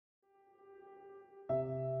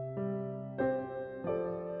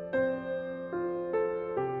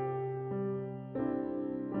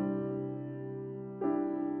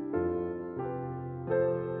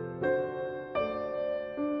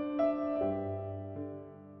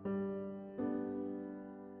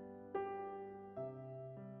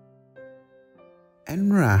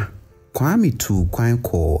Enra Kwame tu kwan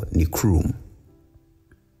ko ni krum.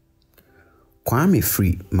 Kwame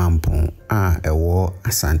free mampon a ewo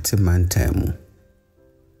Asante mantam.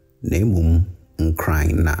 Nemum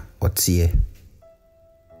nkran na otie.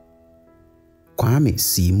 Kwame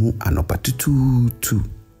simu anopatututu.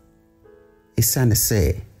 Esane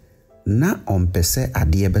se na ompese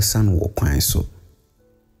ade besan wo kwan so.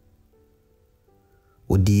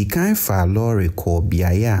 Odi kan fa lorry ko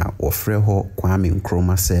biaye a ofre ho Kwame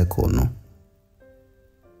Nkrumah circle no.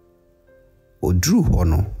 Odru ho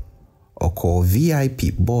no, oko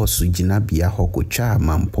VIP boss ginabia ho kotwa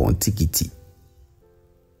mampon tikiti.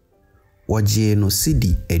 Waje no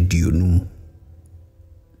sidi eduonum.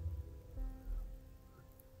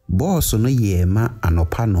 Boss no yema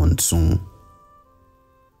anopa nonson.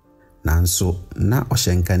 Nanso na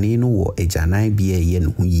ohyenkane no wo ejanan bia ye no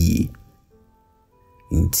ho yi.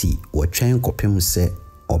 Nti wotwen kopem se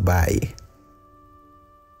obaye.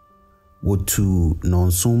 Wotu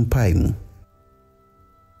nonson pai mu.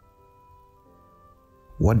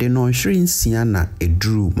 Wode nonhwere nsia na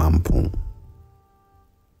edru mampon.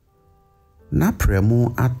 Na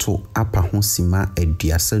premu ato apa ho sima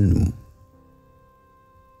aduasanum.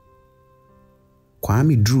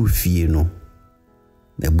 Kwame dru fie no.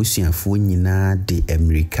 Na busuafo nyina de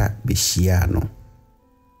Amerika behia no.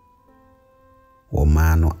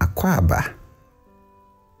 Woma no akwaba.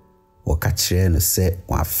 Woka kire no se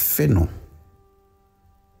wafe no.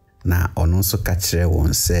 Na ono nso ka kire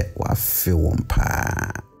won se wafe won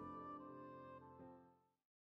pa.